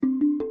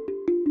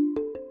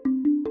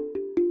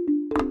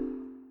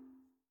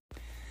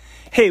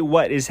Hey,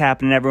 what is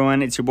happening,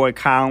 everyone? It's your boy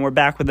Kyle, and we're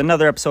back with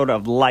another episode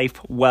of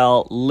Life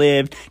Well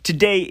Lived.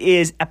 Today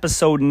is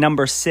episode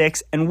number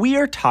 6, and we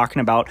are talking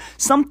about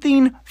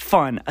something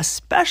fun,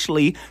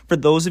 especially for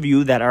those of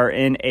you that are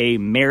in a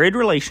married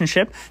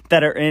relationship,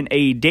 that are in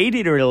a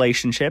dating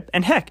relationship,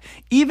 and heck,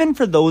 even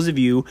for those of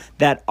you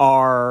that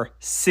are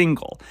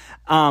single.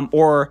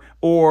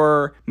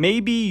 Or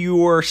maybe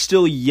you're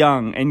still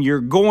young and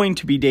you're going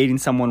to be dating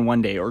someone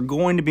one day or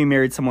going to be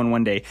married someone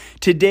one day.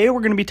 Today,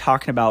 we're going to be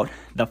talking about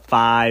the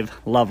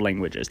 5 love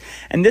languages.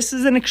 And this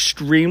is an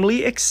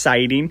extremely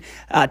exciting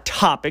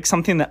topic,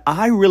 something that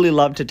I really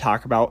love to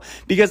talk about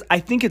because I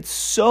think it's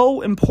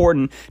so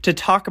important to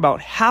talk about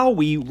how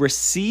we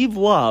receive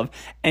love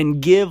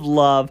and give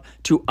love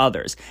to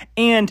others.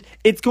 And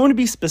it's going to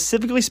be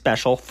specifically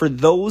special for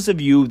those of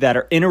you that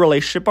are in a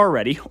relationship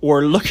already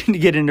or looking to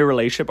get into a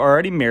relationship,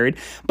 already married.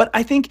 But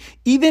I think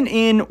even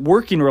in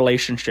working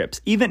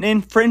relationships, even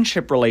in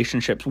friendship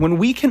relationships, when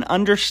we can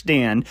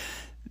understand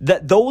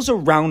that those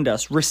around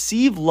us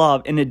receive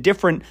love in a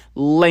different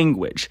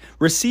language,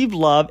 receive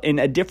love in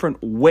a different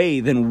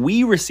way than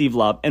we receive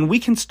love, and we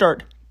can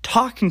start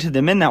talking to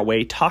them in that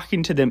way,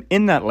 talking to them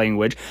in that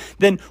language,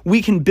 then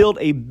we can build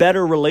a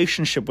better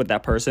relationship with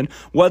that person,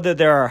 whether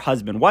they're our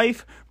husband,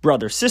 wife,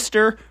 brother,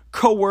 sister,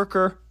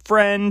 coworker,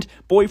 friend,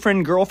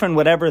 boyfriend, girlfriend,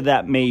 whatever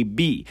that may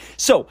be.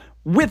 So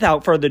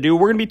without further ado,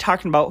 we're going to be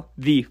talking about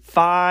the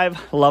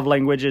 5 love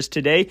languages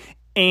today,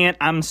 and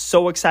I'm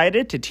so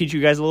excited to teach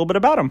you guys a little bit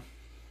about them.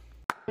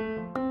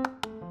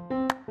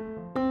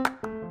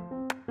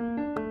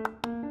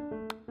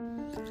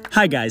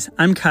 Hi guys,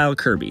 I'm Kyle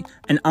Kirby,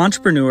 an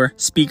entrepreneur,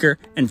 speaker,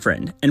 and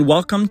friend, and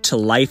welcome to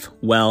Life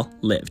Well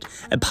Lived,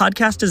 a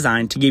podcast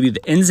designed to give you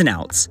the ins and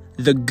outs,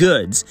 the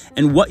goods,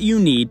 and what you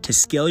need to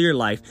scale your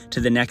life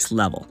to the next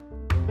level.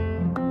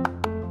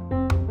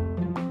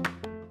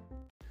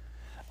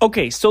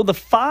 Okay, so the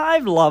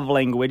 5 love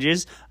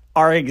languages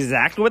are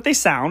exactly what they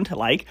sound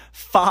like.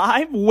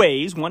 5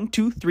 ways,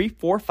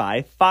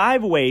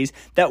 5 ways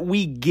that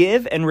we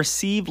give and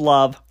receive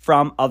love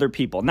from other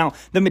people. Now,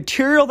 the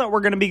material that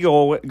we're going to be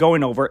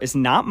going over is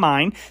not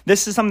mine.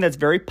 This is something that's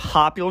very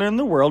popular in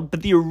the world,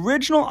 but the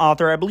original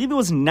author, I believe it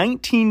was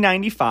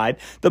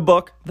 1995, the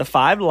book, The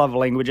 5 Love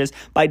Languages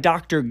by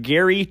Dr.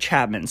 Gary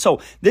Chapman. So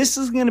this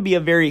is going to be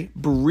a very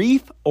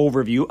brief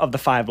overview of the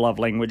 5 love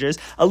languages,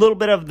 a little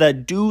bit of the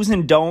do's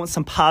and don'ts,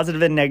 some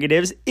positive and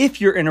negatives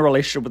if you're in a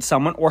relationship with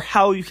someone, or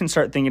how you can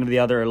start thinking of the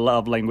other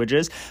love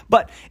languages.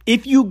 But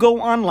if you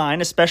go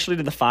online, especially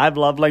to the 5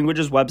 love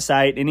languages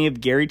website, any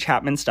of Gary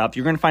Chapman's stuff,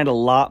 you're going to find a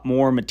lot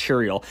more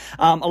material.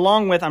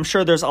 Along with, I'm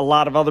sure there's a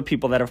lot of other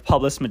people that have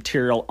published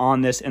material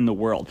on this in the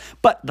world.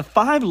 But the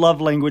 5 love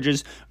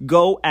languages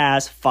go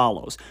as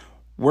follows: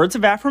 words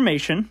of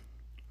affirmation,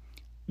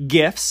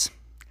 gifts,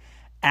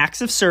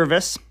 acts of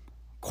service,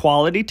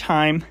 quality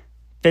time,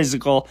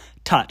 physical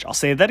touch. I'll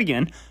say that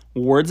again: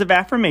 words of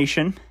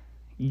affirmation,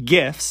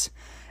 gifts,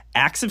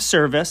 acts of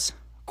service,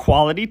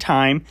 quality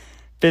time,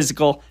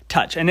 physical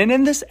touch. And then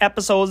in this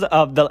episode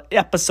of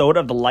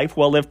the Life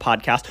Well Lived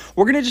podcast,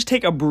 we're going to just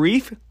take a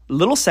brief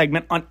little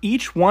segment on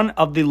each one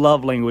of the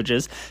love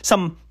languages,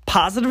 some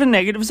positive and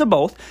negatives of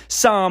both,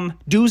 some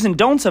do's and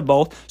don'ts of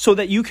both, so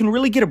that you can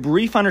really get a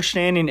brief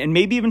understanding and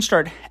maybe even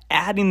start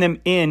adding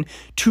them in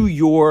to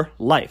your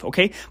life,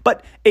 okay?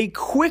 But a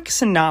quick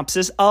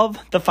synopsis of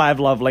the 5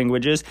 love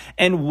languages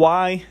and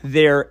why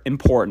they're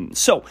important.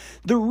 So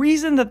the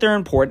reason that they're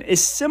important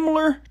is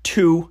similar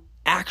to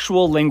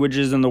actual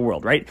languages in the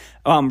world, right?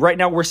 Right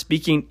now we're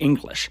speaking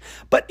English.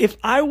 But if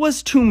I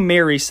was to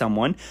marry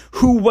someone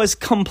who was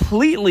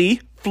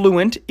completely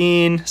fluent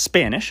in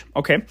Spanish,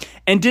 okay,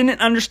 and didn't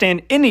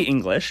understand any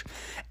English,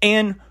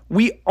 and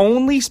we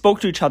only spoke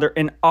to each other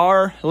in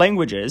our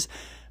languages,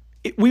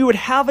 we would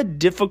have a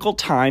difficult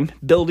time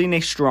building a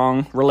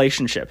strong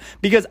relationship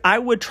because I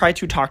would try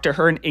to talk to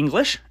her in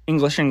English,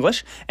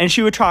 and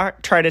she would try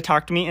to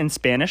talk to me in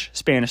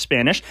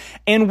Spanish,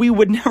 and we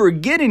would never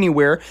get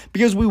anywhere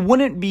because we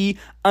wouldn't be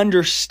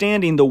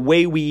understanding the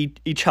way we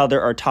each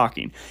other are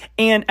talking.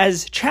 And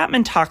as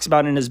Chapman talks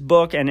about in his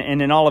book and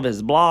in all of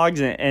his blogs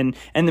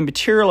and the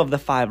material of the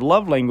 5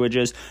 love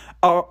languages,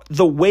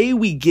 the way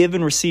we give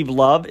and receive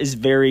love is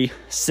very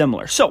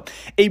similar. So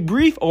a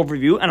brief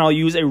overview, and I'll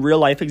use a real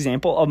life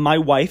example of my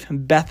wife,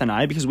 Beth, and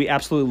I, because we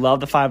absolutely love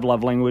the 5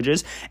 love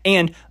languages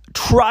and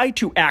try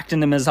to act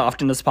in them as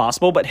often as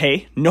possible. But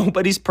hey,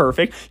 nobody's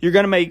perfect. You're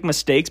going to make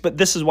mistakes, but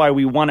this is why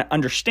we want to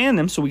understand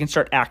them so we can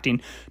start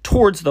acting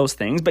towards those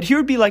things. But here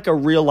would be like a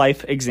real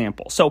life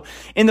example. So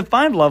in the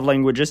 5 love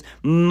languages,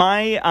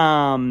 my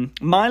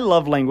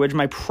love language,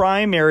 my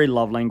primary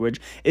love language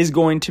is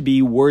going to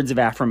be words of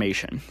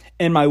affirmation.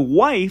 And my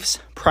wife's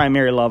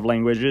primary love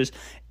languages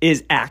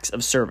is acts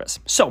of service.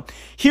 So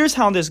here's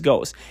how this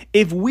goes.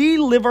 If we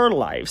live our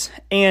lives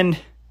and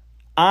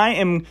I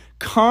am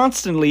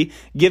constantly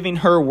giving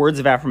her words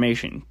of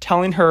affirmation,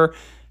 telling her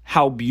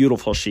how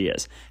beautiful she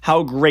is,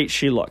 how great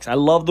she looks. I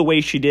love the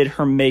way she did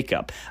her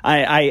makeup.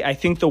 I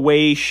think the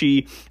way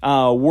she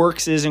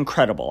works is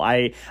incredible.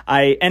 And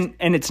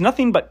it's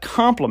nothing but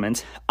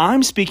compliments.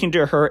 I'm speaking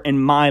to her in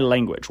my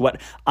language,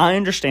 what I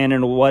understand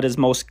and what is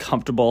most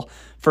comfortable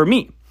for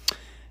me.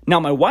 Now,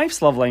 my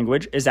wife's love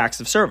language is acts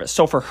of service.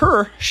 So for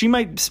her, she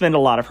might spend a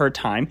lot of her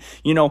time,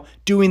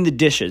 doing the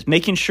dishes,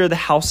 making sure the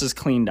house is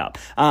cleaned up,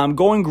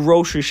 going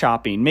grocery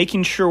shopping,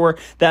 making sure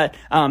that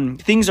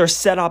things are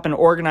set up and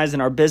organized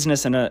in our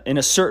business in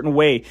a certain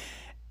way.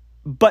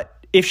 But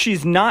if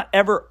she's not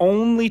ever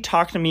only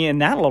talking to me in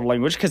that love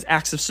language, because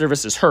acts of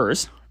service is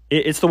hers,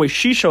 it's the way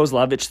she shows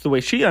love, it's the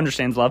way she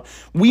understands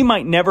love, we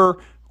might never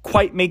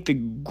quite make the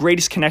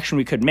greatest connection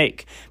we could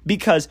make.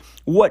 Because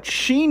what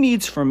she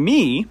needs from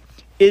me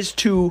is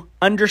to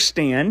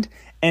understand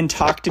and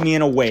talk to me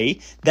in a way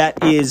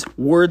that is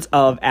words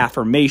of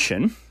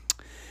affirmation.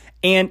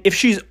 And if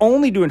she's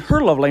only doing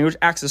her love language,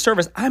 acts of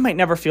service, I might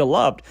never feel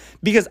loved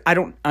because I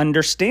don't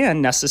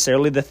understand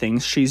necessarily the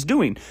things she's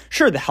doing.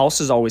 Sure, the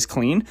house is always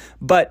clean,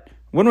 but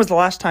when was the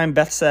last time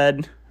Beth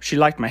said she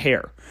liked my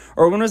hair?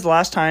 Or when was the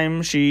last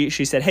time she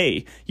said,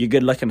 hey, you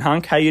good looking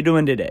hunk, how you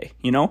doing today?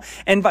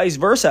 And vice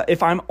versa.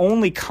 If I'm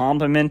only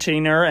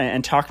complimenting her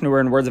and talking to her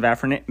in words of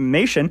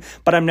affirmation,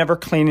 but I'm never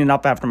cleaning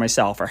up after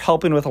myself or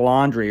helping with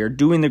laundry or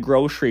doing the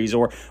groceries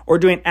or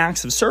doing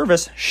acts of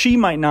service, she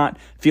might not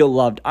feel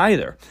loved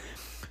either.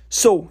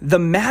 So the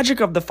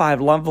magic of the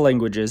 5 love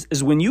languages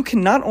is when you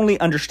can not only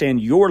understand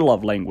your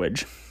love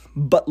language,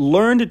 but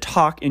learn to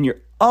talk in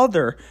your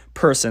other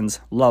person's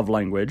love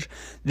language,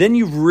 then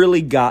you've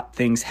really got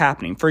things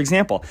happening. For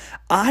example,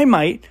 I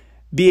might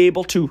be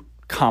able to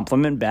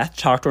compliment Beth,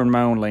 talk to her in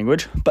my own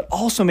language, but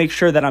also make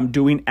sure that I'm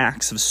doing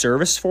acts of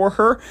service for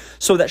her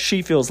so that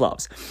she feels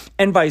loved.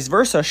 And vice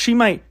versa, she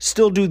might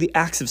still do the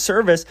acts of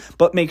service,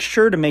 but make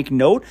sure to make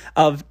note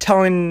of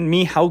telling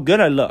me how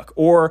good I look,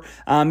 or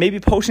maybe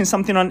posting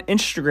something on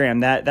Instagram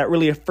that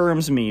really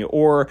affirms me,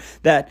 or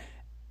that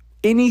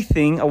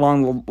anything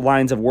along the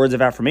lines of words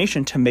of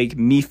affirmation to make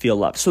me feel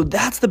loved. So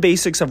that's the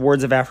basics of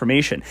words of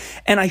affirmation.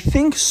 And I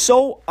think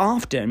so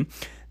often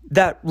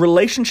that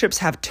relationships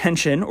have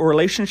tension or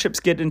relationships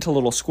get into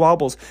little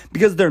squabbles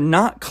because they're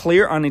not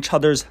clear on each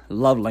other's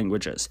love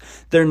languages.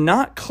 They're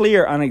not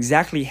clear on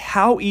exactly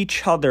how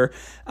each other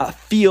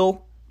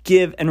feel,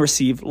 give, and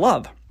receive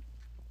love.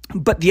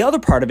 But the other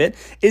part of it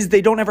is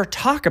they don't ever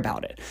talk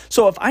about it.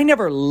 So if I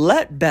never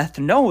let Beth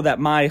know that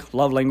my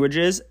love language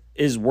is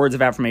words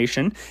of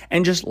affirmation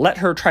and just let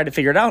her try to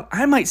figure it out,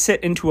 I might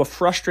sit into a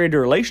frustrated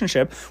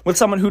relationship with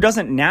someone who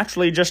doesn't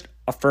naturally just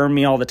affirm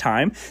me all the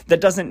time, that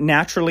doesn't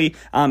naturally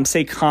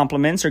say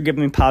compliments or give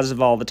me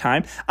positive all the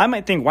time. I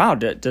might think, wow,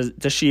 does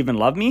she even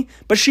love me?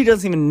 But she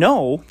doesn't even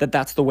know that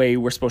that's the way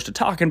we're supposed to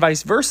talk, and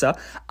vice versa.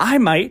 I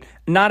might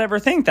not ever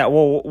think that,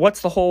 well,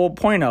 what's the whole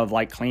point of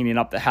like cleaning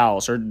up the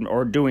house or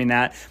doing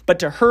that? But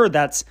to her,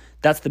 that's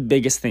the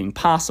biggest thing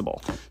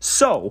possible.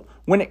 So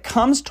when it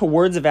comes to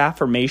words of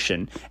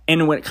affirmation,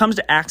 and when it comes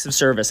to acts of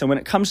service, and when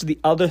it comes to the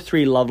other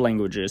 3 love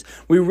languages,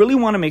 we really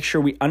want to make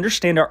sure we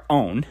understand our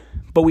own,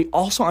 but we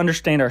also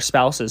understand our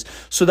spouses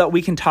so that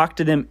we can talk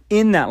to them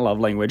in that love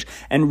language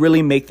and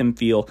really make them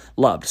feel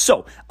loved.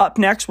 So up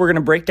next, we're going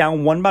to break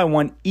down one by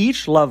one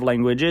each love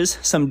languages,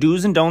 some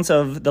do's and don'ts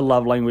of the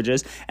love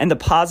languages, and the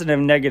positive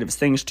and negative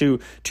things to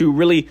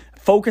really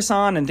focus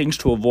on and things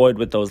to avoid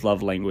with those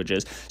love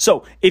languages.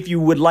 So if you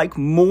would like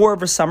more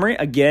of a summary,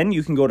 again,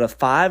 you can go to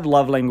 5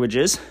 Love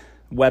Languages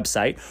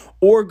website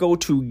or go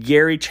to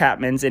Gary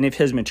Chapman's, and if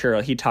his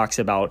material, he talks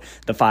about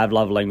the 5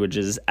 love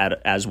languages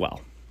as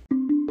well.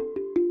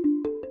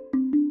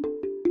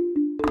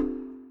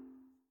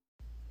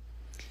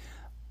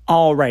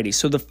 Alrighty,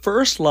 so the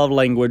first love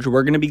language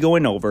we're going to be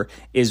going over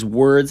is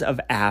words of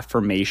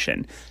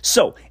affirmation.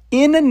 So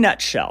in a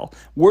nutshell,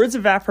 words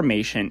of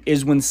affirmation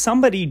is when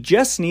somebody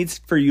just needs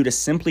for you to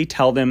simply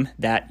tell them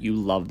that you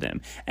love them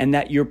and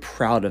that you're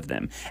proud of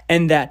them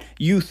and that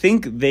you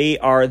think they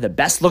are the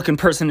best looking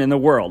person in the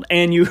world.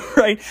 And you,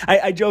 right?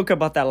 I joke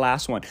about that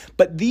last one,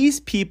 but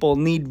these people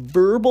need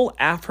verbal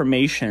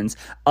affirmations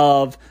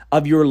of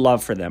your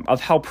love for them,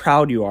 of how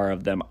proud you are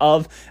of them,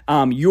 of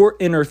your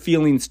inner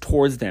feelings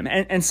towards them.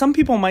 And some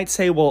people might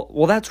say,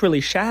 well, that's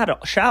really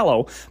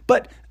shallow.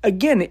 But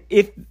again,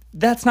 if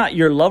that's not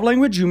your love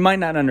language, you might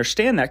not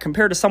understand that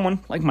compared to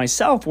someone like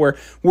myself where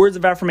words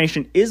of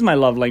affirmation is my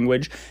love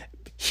language.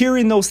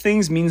 Hearing those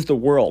things means the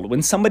world.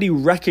 When somebody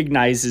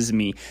recognizes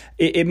me,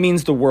 it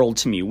means the world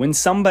to me. When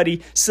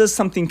somebody says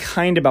something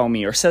kind about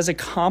me or says a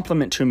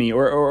compliment to me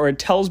or it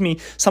tells me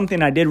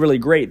something I did really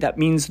great, that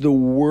means the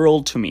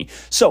world to me.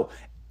 So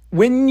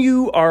when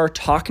you are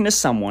talking to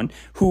someone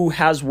who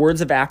has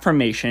words of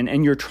affirmation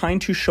and you're trying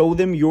to show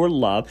them your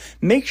love,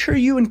 make sure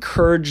you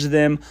encourage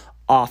them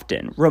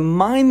often.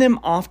 Remind them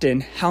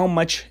often how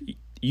much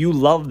you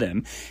love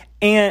them.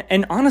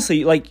 And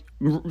honestly, like,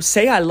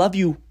 say I love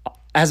you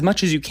as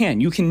much as you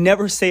can. You can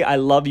never say I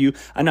love you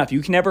enough.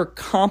 You can never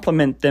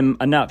compliment them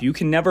enough. You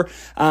can never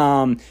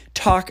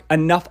talk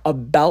enough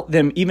about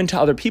them even to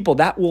other people.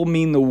 That will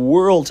mean the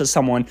world to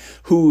someone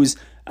who's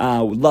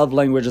love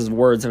languages,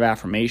 words of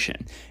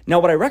affirmation. Now,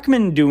 what I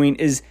recommend doing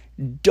is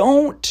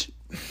don't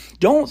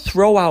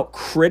throw out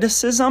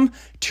criticism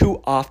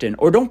too often,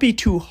 or don't be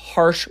too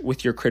harsh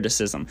with your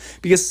criticism,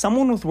 because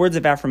someone with words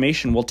of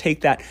affirmation will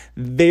take that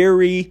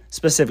very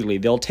specifically.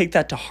 They'll take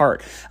that to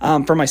heart.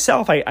 For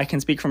myself, I can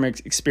speak from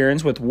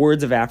experience with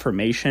words of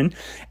affirmation,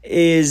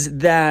 is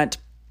that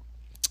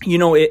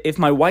if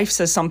my wife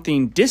says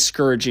something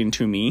discouraging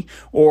to me,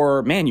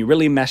 or man, you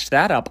really messed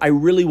that up, I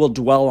really will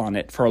dwell on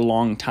it for a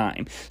long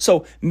time.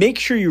 So make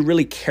sure you're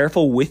really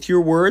careful with your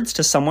words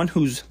to someone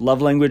whose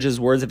love language is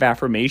words of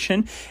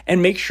affirmation,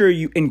 and make sure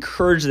you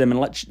encourage them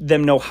and let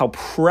them know how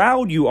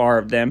proud you are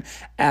of them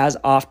as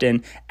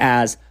often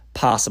as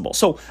possible.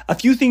 So a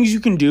few things you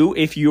can do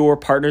if your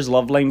partner's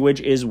love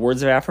language is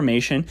words of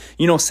affirmation.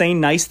 Saying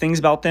nice things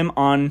about them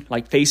on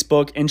like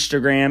Facebook,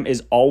 Instagram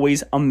is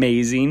always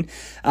amazing.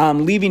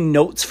 Leaving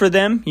notes for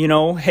them,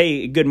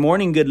 hey, good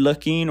morning, good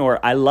looking, or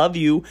I love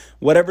you,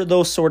 whatever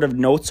those sort of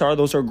notes are,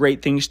 those are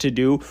great things to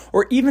do.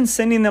 Or even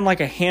sending them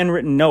like a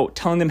handwritten note,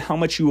 telling them how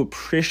much you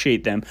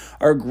appreciate them,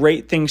 are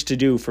great things to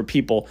do for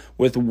people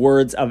with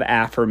words of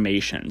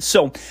affirmation.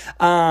 So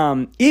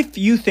if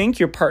you think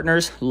your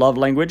partner's love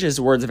language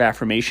is words of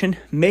affirmation,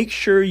 make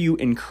sure you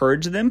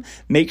encourage them,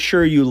 make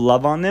sure you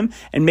love on them,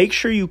 and make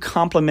sure you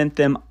compliment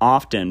them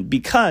often,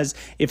 because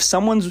if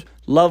someone's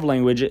love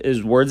language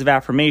is words of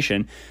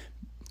affirmation,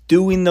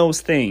 doing those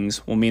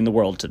things will mean the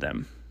world to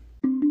them.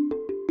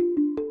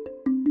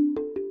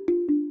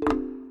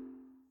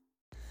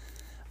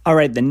 All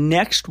right, the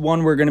next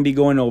one we're going to be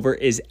going over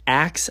is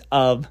acts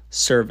of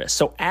service.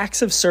 So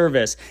acts of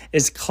service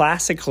is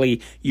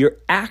classically your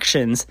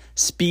actions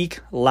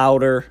speak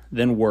louder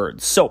than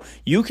words. So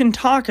you can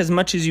talk as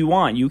much as you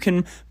want. You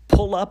can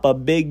pull up a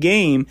big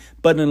game,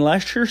 but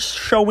unless you're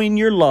showing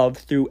your love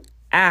through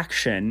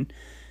action,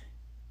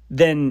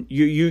 then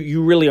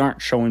you really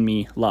aren't showing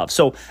me love.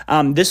 So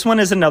this one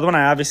is another one.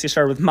 I obviously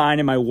started with mine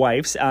and my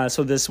wife's.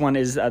 So this one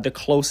is the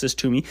closest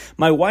to me.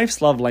 My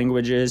wife's love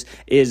languages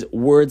is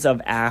words of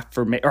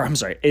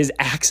affirmation, is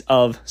acts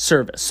of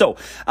service. So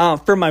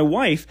for my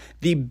wife,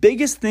 the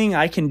biggest thing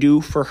I can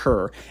do for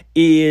her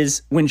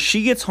is when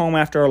she gets home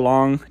after a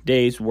long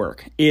day's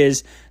work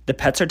is the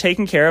pets are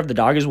taken care of, the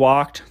dog is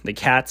walked, the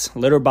cat's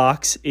litter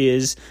box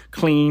is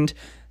cleaned,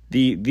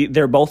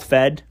 they're both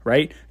fed,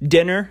 right?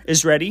 Dinner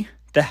is ready.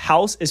 The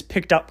house is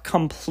picked up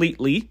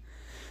completely.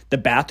 The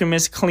bathroom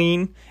is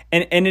clean.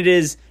 And it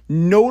is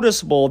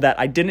noticeable that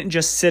I didn't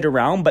just sit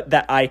around, but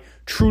that I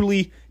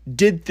truly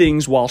did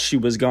things while she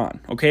was gone.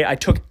 Okay, I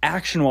took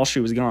action while she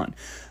was gone.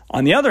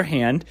 On the other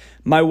hand,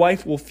 my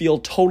wife will feel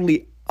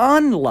totally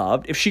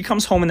unloved if she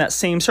comes home in that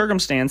same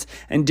circumstance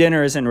and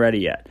dinner isn't ready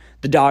yet.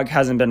 The dog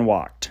hasn't been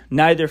walked.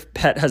 Neither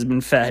pet has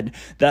been fed.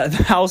 The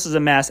house is a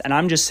mess, and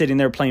I'm just sitting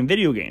there playing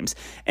video games.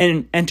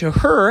 And to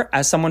her,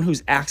 as someone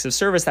who's acts of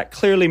service, that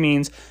clearly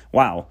means,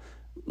 wow,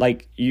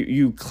 like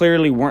you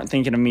clearly weren't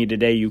thinking of me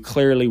today. You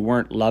clearly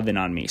weren't loving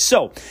on me.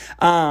 So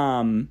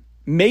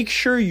make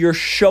sure you're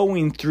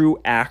showing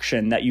through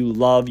action that you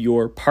love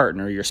your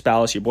partner, your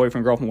spouse, your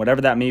boyfriend, girlfriend,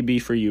 whatever that may be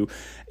for you,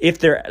 if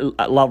their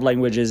love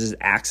languages is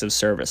acts of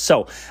service.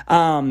 So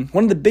one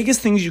of the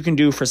biggest things you can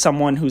do for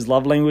someone whose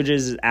love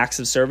languages is acts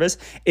of service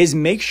is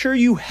make sure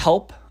you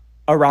help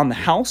around the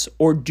house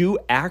or do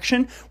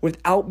action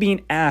without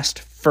being asked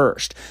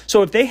first.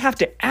 So if they have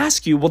to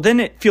ask you, well, then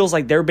it feels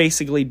like they're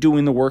basically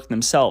doing the work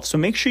themselves. So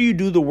make sure you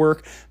do the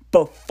work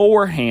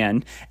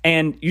beforehand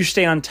and you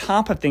stay on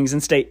top of things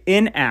and stay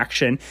in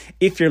action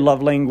if their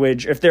love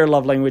language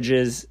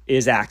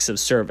is acts of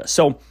service.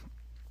 So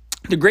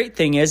the great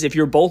thing is if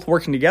you're both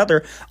working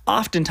together,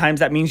 oftentimes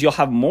that means you'll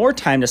have more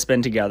time to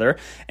spend together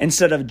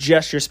instead of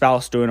just your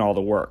spouse doing all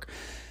the work.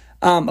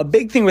 A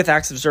big thing with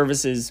acts of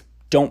service is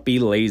don't be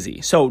lazy.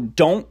 So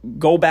don't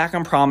go back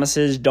on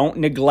promises. Don't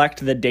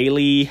neglect the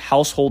daily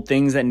household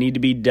things that need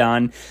to be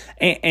done.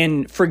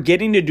 And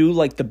forgetting to do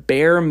like the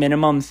bare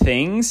minimum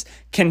things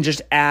can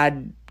just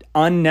add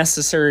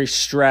unnecessary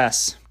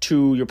stress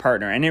to your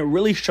partner, and it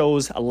really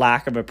shows a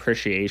lack of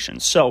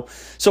appreciation. So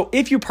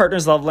if your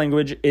partner's love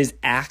language is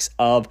acts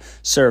of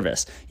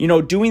service,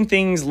 doing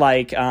things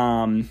like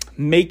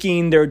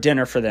making their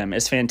dinner for them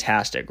is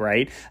fantastic,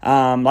 right?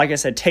 Like I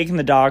said, taking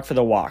the dog for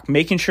the walk,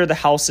 making sure the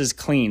house is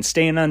clean,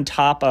 staying on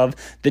top of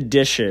the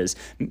dishes,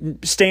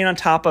 staying on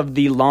top of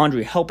the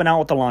laundry, helping out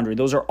with the laundry.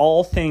 Those are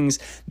all things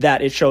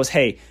that it shows,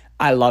 hey,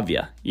 I love you,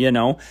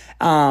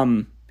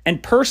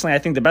 And personally, I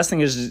think the best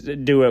thing is to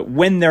do it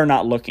when they're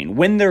not looking,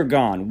 when they're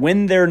gone,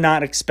 when they're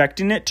not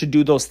expecting it. To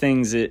do those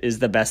things is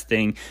the best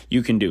thing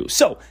you can do.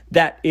 So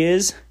that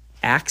is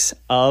acts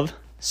of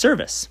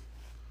service.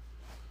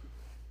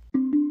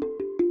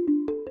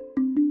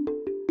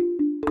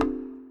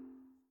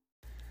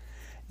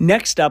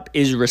 Next up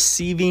is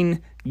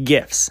receiving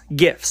gifts.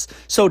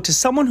 So to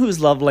someone whose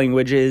love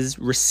language is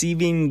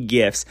receiving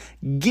gifts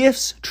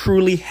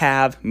truly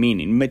have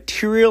meaning.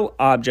 Material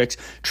objects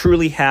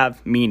truly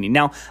have meaning.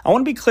 Now, I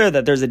want to be clear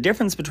that there's a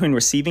difference between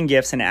receiving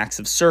gifts and acts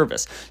of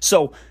service.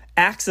 So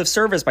acts of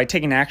service by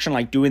taking action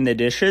like doing the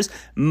dishes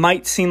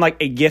might seem like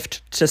a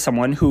gift to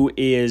someone who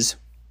is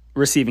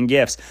receiving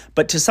gifts,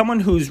 but to someone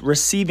who's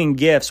receiving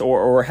gifts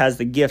or has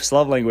the gifts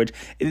love language,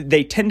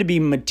 they tend to be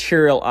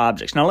material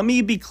objects. Now, let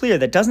me be clear,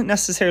 that doesn't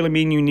necessarily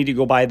mean you need to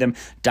go buy them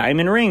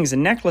diamond rings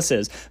and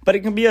necklaces, but it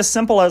can be as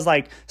simple as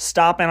like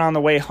stopping on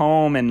the way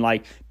home and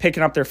like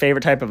picking up their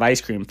favorite type of ice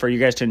cream for you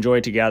guys to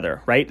enjoy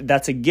together, right?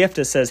 That's a gift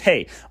that says,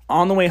 hey,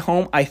 on the way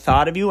home, I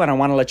thought of you and I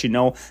want to let you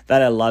know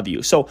that I love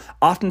you. So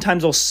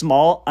oftentimes those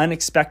small,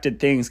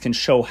 unexpected things can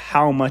show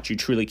how much you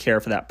truly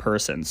care for that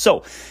person.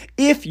 So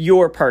if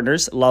your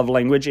partner's love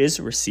language is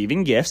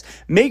receiving gifts,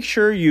 make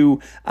sure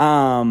you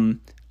find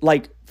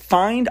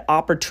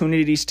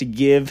opportunities to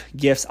give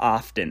gifts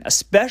often,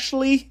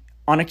 especially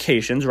on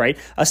occasions, right?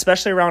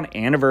 Especially around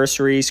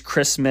anniversaries,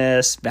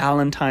 Christmas,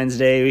 Valentine's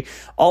Day,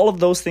 all of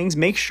those things.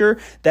 Make sure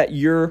that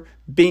you're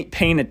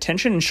paying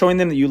attention and showing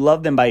them that you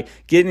love them by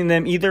getting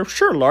them either,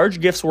 sure, large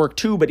gifts work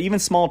too, but even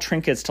small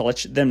trinkets to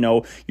let them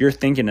know you're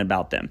thinking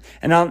about them.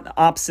 And on the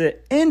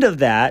opposite end of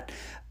that,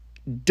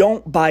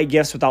 don't buy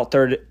gifts without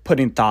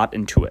putting thought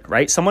into it,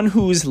 right? Someone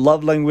whose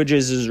love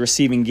languages is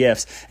receiving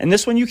gifts. And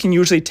this one you can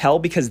usually tell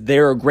because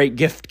they're a great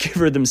gift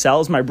giver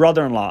themselves. My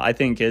brother-in-law, I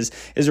think, is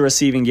a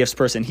receiving gifts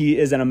person. He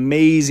is an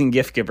amazing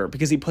gift giver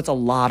because he puts a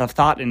lot of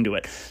thought into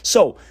it.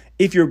 So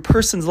if your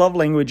person's love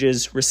language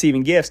is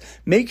receiving gifts,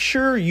 make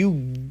sure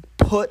you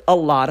put a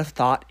lot of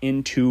thought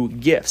into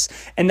gifts.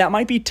 And that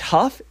might be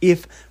tough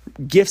if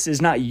gifts is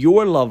not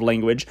your love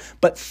language,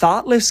 but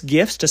thoughtless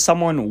gifts to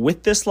someone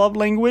with this love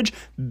language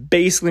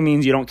basically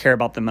means you don't care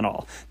about them at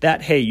all.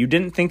 That, hey, you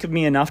didn't think of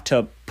me enough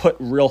to put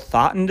real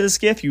thought into this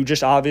gift. You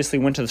just obviously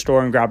went to the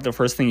store and grabbed the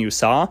first thing you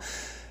saw.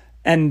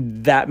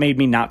 And that made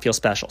me not feel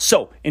special.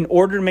 So in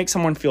order to make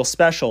someone feel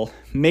special,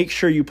 make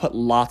sure you put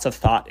lots of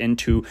thought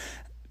into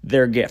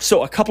their gift.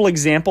 So a couple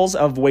examples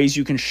of ways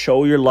you can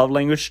show your love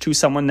language to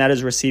someone that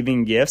is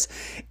receiving gifts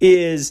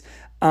is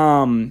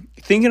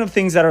thinking of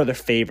things that are their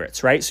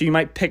favorites, right? So you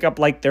might pick up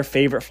like their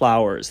favorite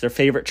flowers, their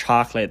favorite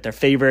chocolate, their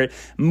favorite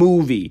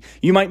movie.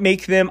 You might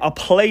make them a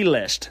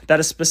playlist that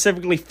is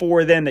specifically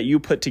for them that you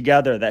put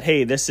together that,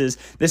 hey, this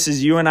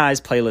is you and I's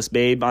playlist,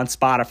 babe, on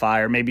Spotify,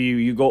 or maybe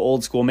you go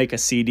old school, make a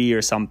CD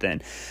or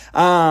something.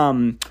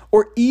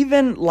 Or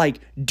even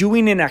like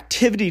doing an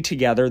activity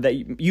together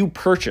that you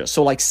purchase.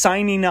 So like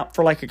signing up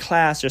for like a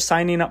class or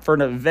signing up for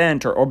an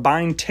event or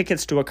buying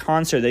tickets to a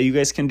concert that you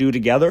guys can do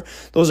together.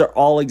 Those are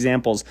all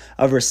examples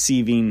of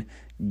receiving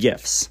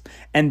gifts.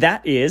 And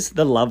that is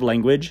the love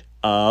language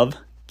of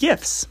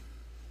gifts.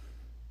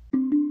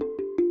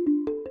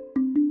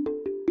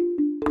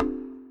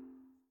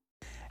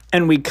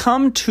 And we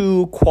come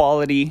to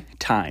quality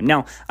time.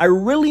 Now, I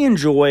really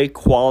enjoy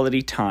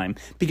quality time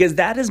because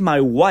that is my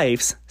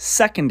wife's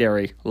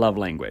secondary love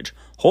language.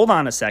 Hold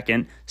on a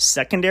second.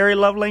 Secondary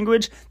love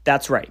language?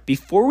 That's right.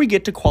 Before we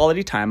get to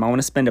quality time, I want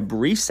to spend a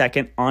brief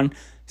second on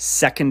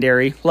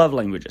secondary love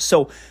languages.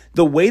 So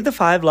the way the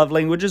 5 love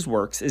languages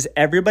works is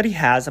everybody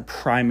has a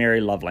primary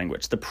love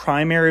language, the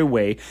primary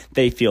way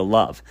they feel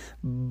love.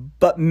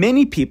 But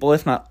many people,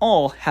 if not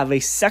all, have a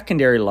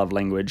secondary love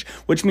language,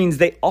 which means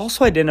they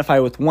also identify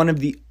with one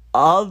of the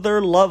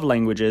other love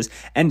languages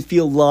and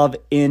feel love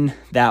in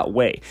that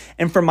way.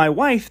 And for my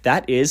wife,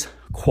 that is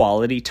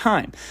quality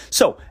time.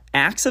 So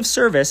acts of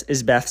service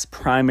is Beth's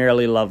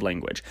primarily love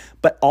language,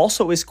 but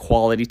also is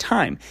quality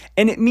time.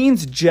 And it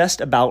means just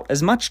about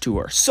as much to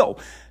her. So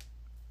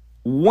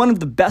one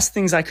of the best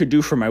things I could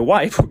do for my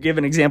wife, we'll give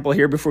an example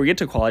here before we get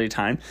to quality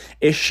time,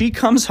 is she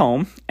comes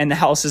home and the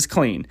house is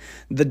clean,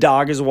 the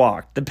dog is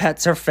walked, the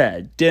pets are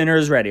fed, dinner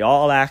is ready,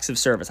 all acts of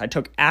service. I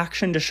took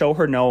action to show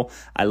her, no,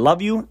 I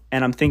love you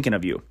and I'm thinking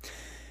of you.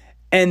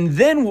 And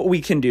then what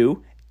we can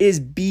do is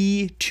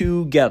be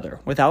together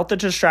without the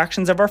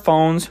distractions of our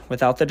phones,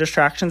 without the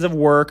distractions of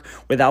work,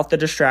 without the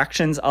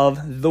distractions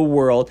of the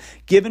world,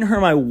 giving her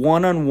my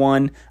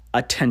one-on-one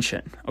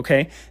attention,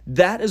 okay?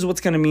 That is what's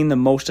going to mean the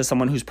most to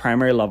someone whose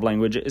primary love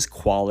language is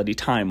quality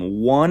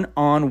time,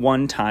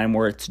 one-on-one time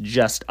where it's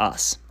just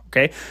us.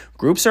 Okay,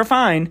 groups are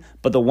fine,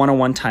 but the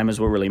one-on-one time is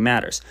what really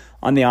matters.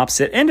 On the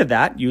opposite end of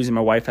that, using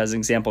my wife as an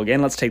example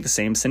again, let's take the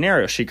same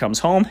scenario. She comes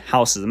home,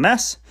 house is a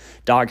mess,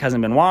 dog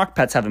hasn't been walked,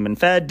 pets haven't been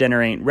fed,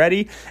 dinner ain't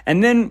ready,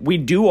 and then we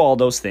do all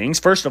those things.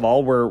 First of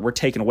all, we're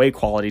taking away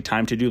quality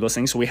time to do those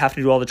things, so we have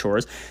to do all the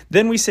chores.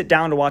 Then we sit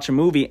down to watch a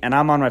movie, and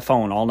I'm on my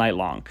phone all night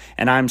long,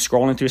 and I'm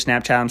scrolling through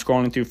Snapchat, I'm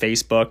scrolling through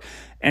Facebook,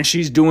 and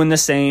she's doing the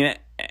same.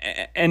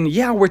 And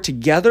yeah, we're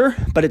together,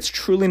 but it's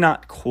truly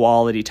not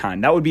quality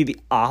time. That would be the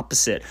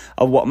opposite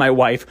of what my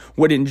wife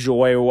would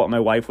enjoy or what my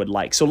wife would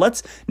like. So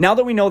now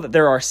that we know that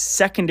there are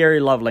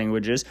secondary love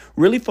languages,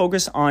 really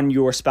focus on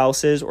your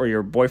spouse's or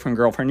your boyfriend,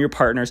 girlfriend, your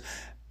partner's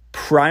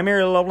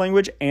primary love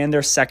language and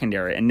their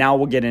secondary. And now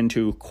we'll get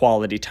into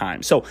quality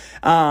time. So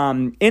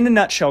in a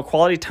nutshell,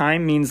 quality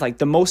time means like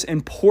the most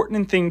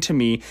important thing to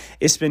me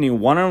is spending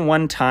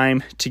one-on-one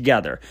time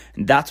together.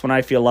 And that's when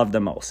I feel loved the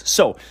most.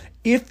 So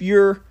if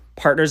your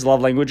partner's love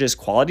language is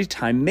quality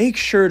time, make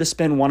sure to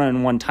spend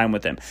one-on-one time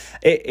with them.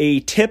 A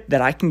tip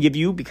that I can give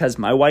you, because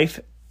my wife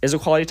is a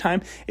quality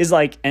time is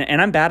like,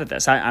 and I'm bad at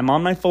this. I'm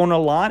on my phone a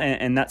lot,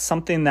 and that's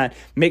something that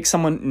makes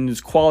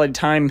someone's quality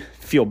time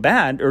feel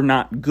bad or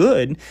not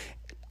good.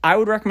 I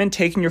would recommend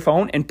taking your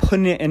phone and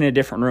putting it in a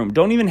different room.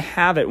 Don't even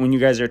have it when you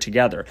guys are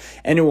together.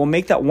 And it will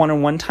make that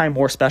one-on-one time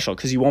more special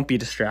because you won't be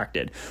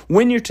distracted.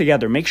 When you're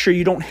together, make sure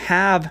you don't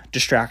have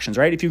distractions,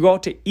 right? If you go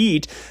out to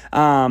eat,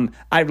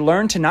 I've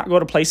learned to not go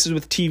to places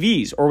with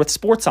TVs or with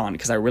sports on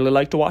because I really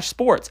like to watch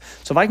sports.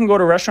 So if I can go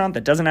to a restaurant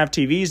that doesn't have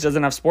TVs,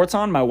 doesn't have sports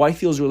on, my wife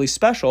feels really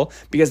special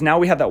because now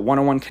we have that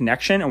one-on-one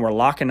connection and we're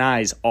locking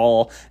eyes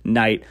all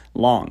night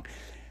long.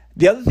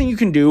 The other thing you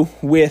can do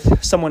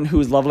with someone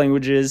whose love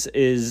languages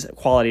is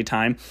quality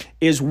time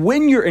is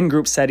when you're in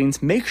group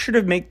settings, make sure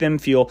to make them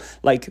feel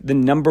like the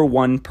number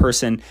one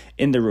person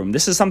in the room.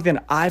 This is something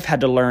that I've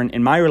had to learn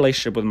in my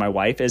relationship with my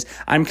wife is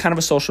I'm kind of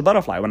a social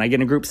butterfly. When I get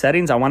in group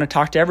settings, I want to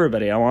talk to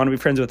everybody. I want to be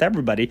friends with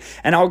everybody.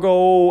 And I'll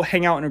go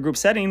hang out in a group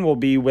setting. We'll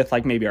be with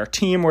like maybe our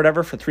team or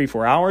whatever for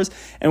 3-4 hours.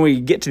 And we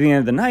get to the end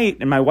of the night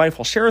and my wife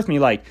will share with me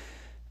like,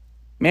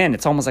 man,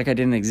 it's almost like I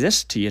didn't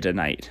exist to you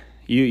tonight.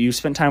 You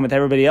spent time with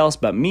everybody else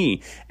but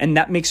me, and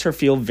that makes her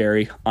feel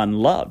very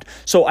unloved.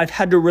 So I've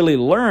had to really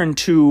learn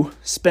to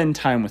spend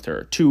time with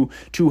her, to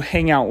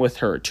hang out with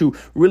her, to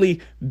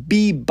really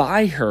be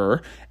by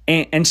her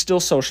and still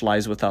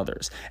socialize with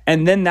others.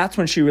 And then that's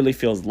when she really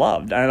feels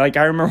loved. I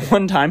remember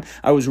one time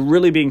I was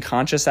really being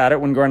conscious at it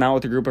when going out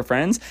with a group of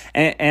friends.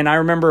 And I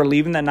remember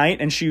leaving that night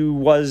and she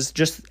was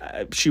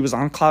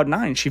on cloud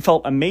nine. She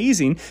felt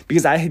amazing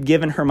because I had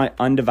given her my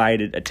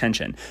undivided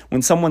attention.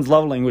 When someone's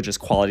love language is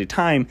quality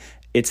time,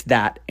 it's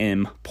that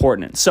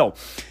important. So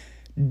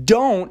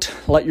don't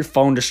let your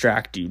phone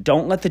distract you.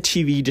 Don't let the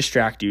TV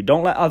distract you.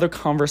 Don't let other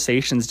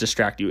conversations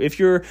distract you. If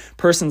your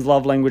person's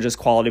love language is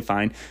quality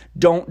time,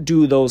 don't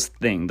do those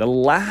things. The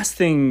last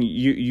thing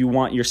you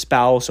want your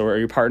spouse or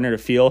your partner to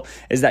feel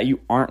is that you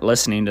aren't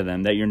listening to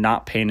them, that you're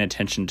not paying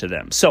attention to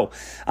them. So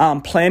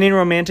planning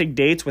romantic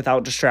dates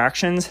without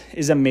distractions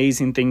is an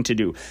amazing thing to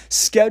do.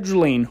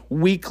 Scheduling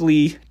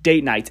weekly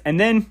date nights, and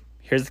then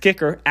here's the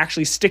kicker,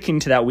 actually sticking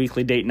to that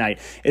weekly date night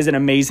is an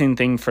amazing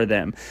thing for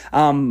them.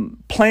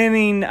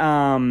 Planning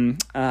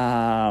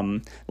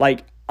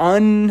like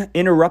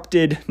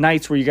uninterrupted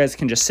nights where you guys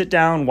can just sit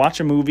down, watch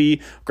a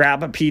movie,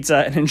 grab a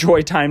pizza, and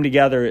enjoy time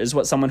together is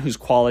what someone who's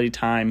quality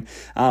time,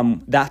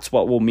 that's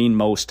what will mean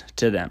most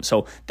to them.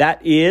 So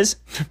that is,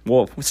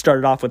 we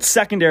started off with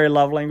secondary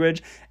love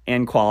language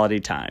and quality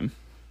time.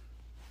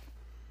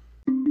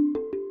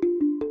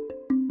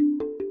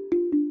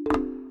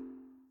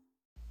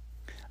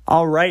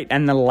 All right,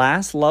 and the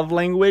last love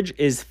language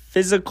is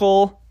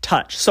physical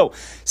touch. So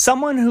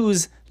someone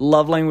whose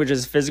love language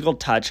is physical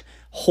touch,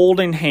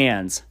 holding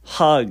hands,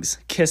 hugs,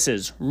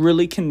 kisses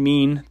really can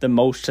mean the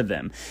most to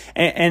them.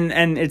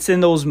 And it's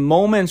in those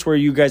moments where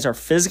you guys are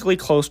physically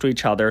close to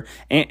each other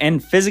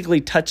and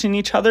physically touching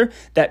each other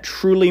that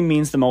truly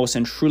means the most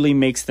and truly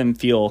makes them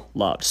feel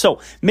loved.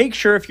 So make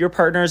sure if your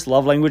partner's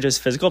love language is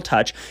physical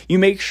touch, you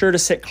make sure to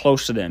sit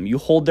close to them. You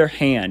hold their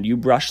hand, you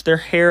brush their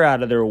hair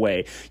out of their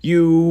way,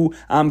 you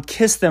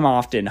kiss them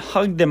often,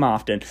 hug them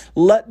often.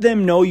 Let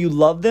them know you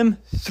love them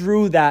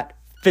through that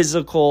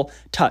physical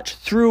touch,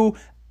 through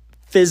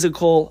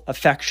physical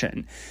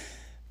affection.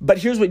 But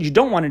here's what you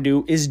don't want to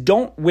do is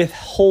don't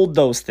withhold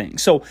those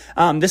things. So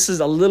this is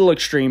a little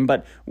extreme,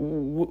 but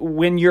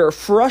when you're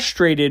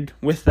frustrated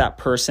with that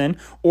person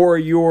or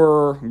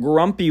you're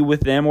grumpy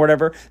with them or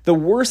whatever, the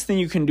worst thing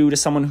you can do to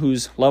someone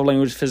whose love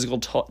language physical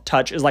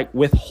touch is like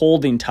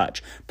withholding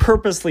touch,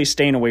 purposely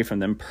staying away from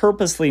them,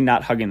 purposely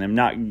not hugging them,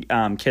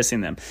 not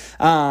kissing them.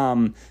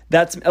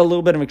 That's a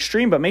little bit of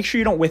extreme, but make sure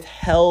you don't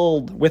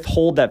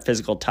withhold that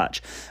physical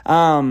touch.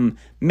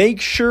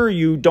 Make sure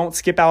you don't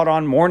skip out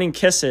on morning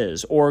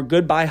kisses or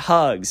goodbye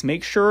hugs.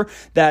 Make sure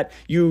that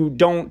you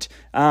don't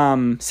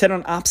sit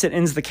on opposite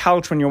ends of the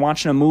couch when you're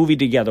watching a movie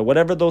together,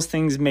 whatever those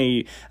things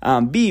may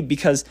be,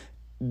 because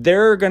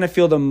they're going to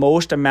feel the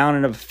most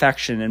amount of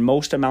affection and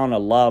most amount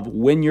of love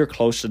when you're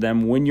close to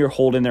them, when you're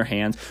holding their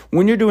hands,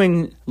 when you're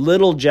doing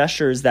little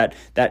gestures that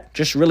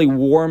just really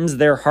warms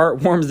their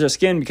heart, warms their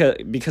skin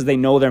because they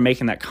know they're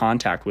making that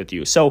contact with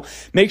you. So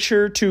make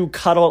sure to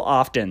cuddle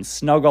often,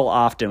 snuggle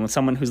often with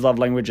someone whose love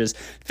language is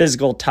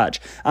physical touch.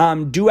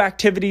 Do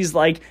activities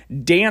like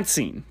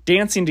dancing.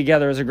 Dancing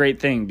together is a great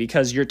thing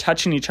because you're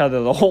touching each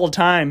other the whole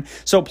time.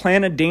 So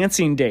plan a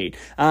dancing date.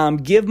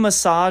 Give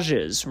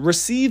massages,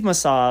 receive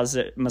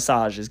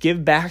massages,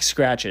 give back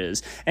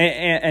scratches,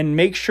 and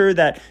make sure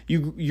that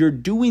you're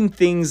doing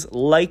things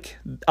like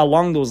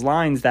along those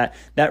lines that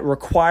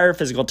require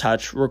physical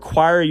touch,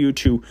 require you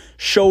to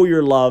show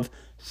your love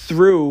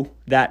through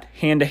that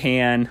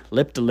hand-to-hand,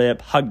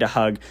 lip-to-lip,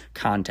 hug-to-hug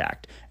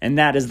contact. And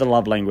that is the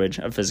love language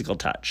of physical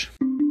touch.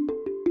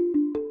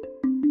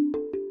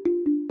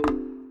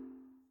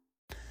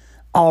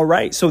 All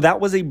right, so that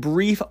was a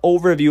brief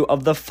overview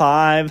of the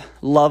 5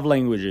 love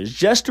languages,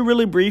 just a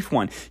really brief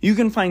one. You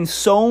can find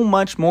so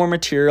much more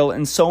material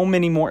and so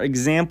many more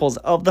examples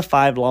of the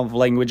 5 love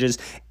languages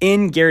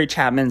in Gary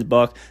Chapman's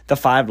book, The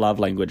 5 Love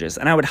Languages.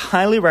 And I would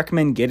highly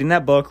recommend getting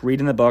that book,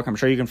 reading the book. I'm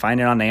sure you can find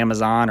it on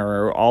Amazon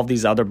or all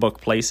these other book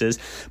places.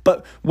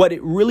 But what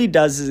it really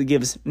does is it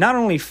gives not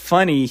only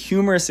funny,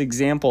 humorous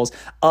examples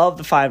of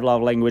the 5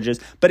 love languages,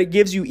 but it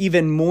gives you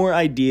even more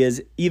ideas,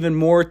 even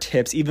more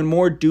tips, even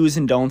more do's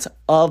and don'ts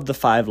of the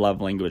 5 love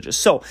languages.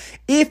 So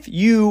if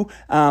you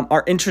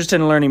are interested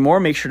in learning more,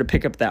 make sure to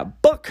pick up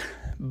that book.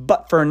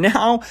 But for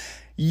now,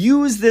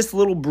 use this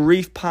little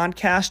brief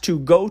podcast to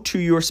go to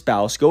your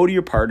spouse, go to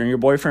your partner, your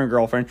boyfriend or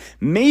girlfriend,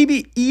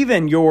 maybe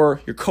even your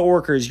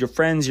coworkers, your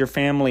friends, your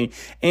family,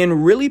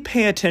 and really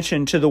pay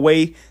attention to the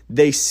way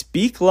they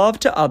speak love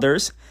to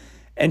others.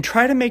 And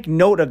try to make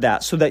note of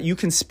that so that you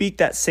can speak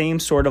that same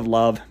sort of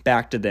love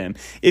back to them.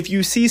 If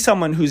you see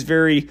someone who's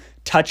very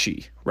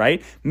touchy,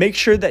 right? Make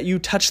sure that you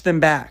touch them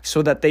back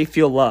so that they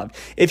feel loved.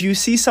 If you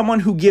see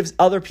someone who gives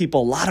other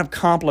people a lot of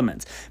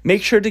compliments,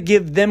 make sure to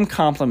give them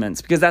compliments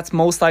because that's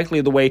most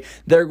likely the way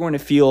they're going to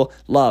feel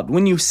loved.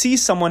 When you see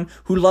someone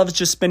who loves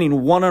just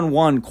spending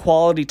one-on-one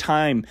quality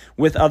time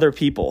with other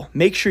people,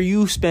 make sure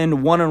you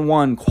spend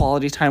one-on-one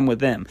quality time with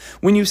them.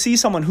 When you see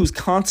someone who's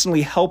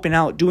constantly helping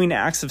out, doing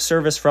acts of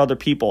service for other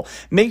people,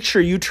 make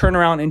sure you turn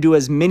around and do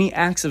as many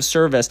acts of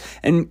service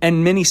and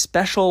many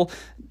special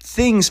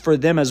things for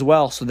them as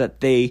well so that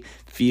they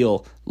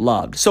feel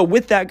loved. So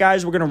with that,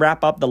 guys, we're going to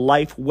wrap up the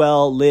Life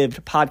Well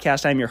Lived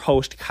podcast. I'm your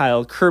host,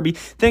 Kyle Kirby.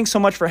 Thanks so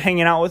much for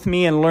hanging out with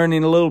me and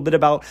learning a little bit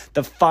about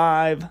the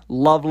 5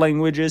 love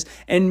languages.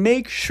 And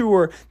make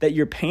sure that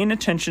you're paying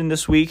attention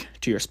this week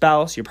to your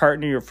spouse, your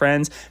partner, your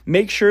friends.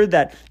 Make sure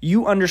that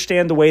you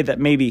understand the way that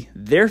maybe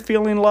they're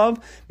feeling love,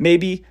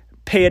 maybe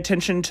pay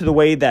attention to the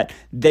way that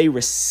they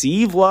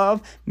receive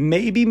love.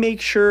 Maybe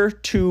make sure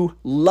to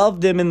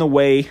love them in the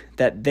way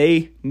that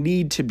they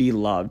need to be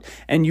loved.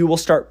 And you will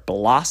start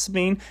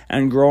blossoming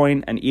and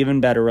growing an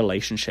even better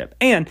relationship.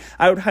 And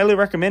I would highly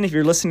recommend if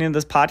you're listening to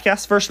this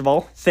podcast, first of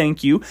all,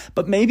 thank you.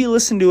 But maybe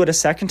listen to it a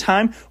second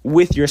time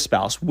with your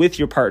spouse, with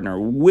your partner,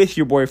 with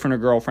your boyfriend or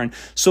girlfriend,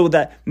 so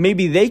that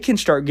maybe they can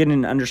start getting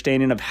an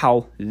understanding of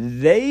how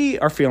they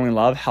are feeling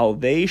love, how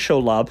they show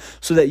love,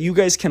 so that you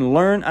guys can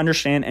learn,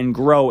 understand, and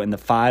grow in the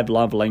 5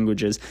 love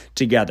languages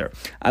together.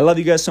 I love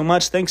you guys so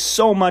much. Thanks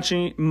so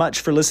much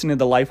for listening to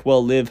the Life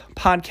Well Live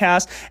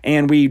podcast.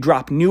 And we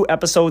drop new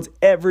episodes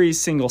every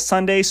single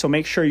Sunday. So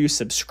make sure you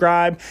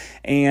subscribe.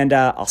 And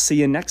I'll see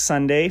you next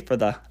Sunday for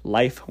the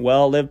Life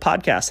Well Live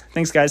podcast.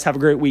 Thanks, guys. Have a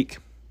great week.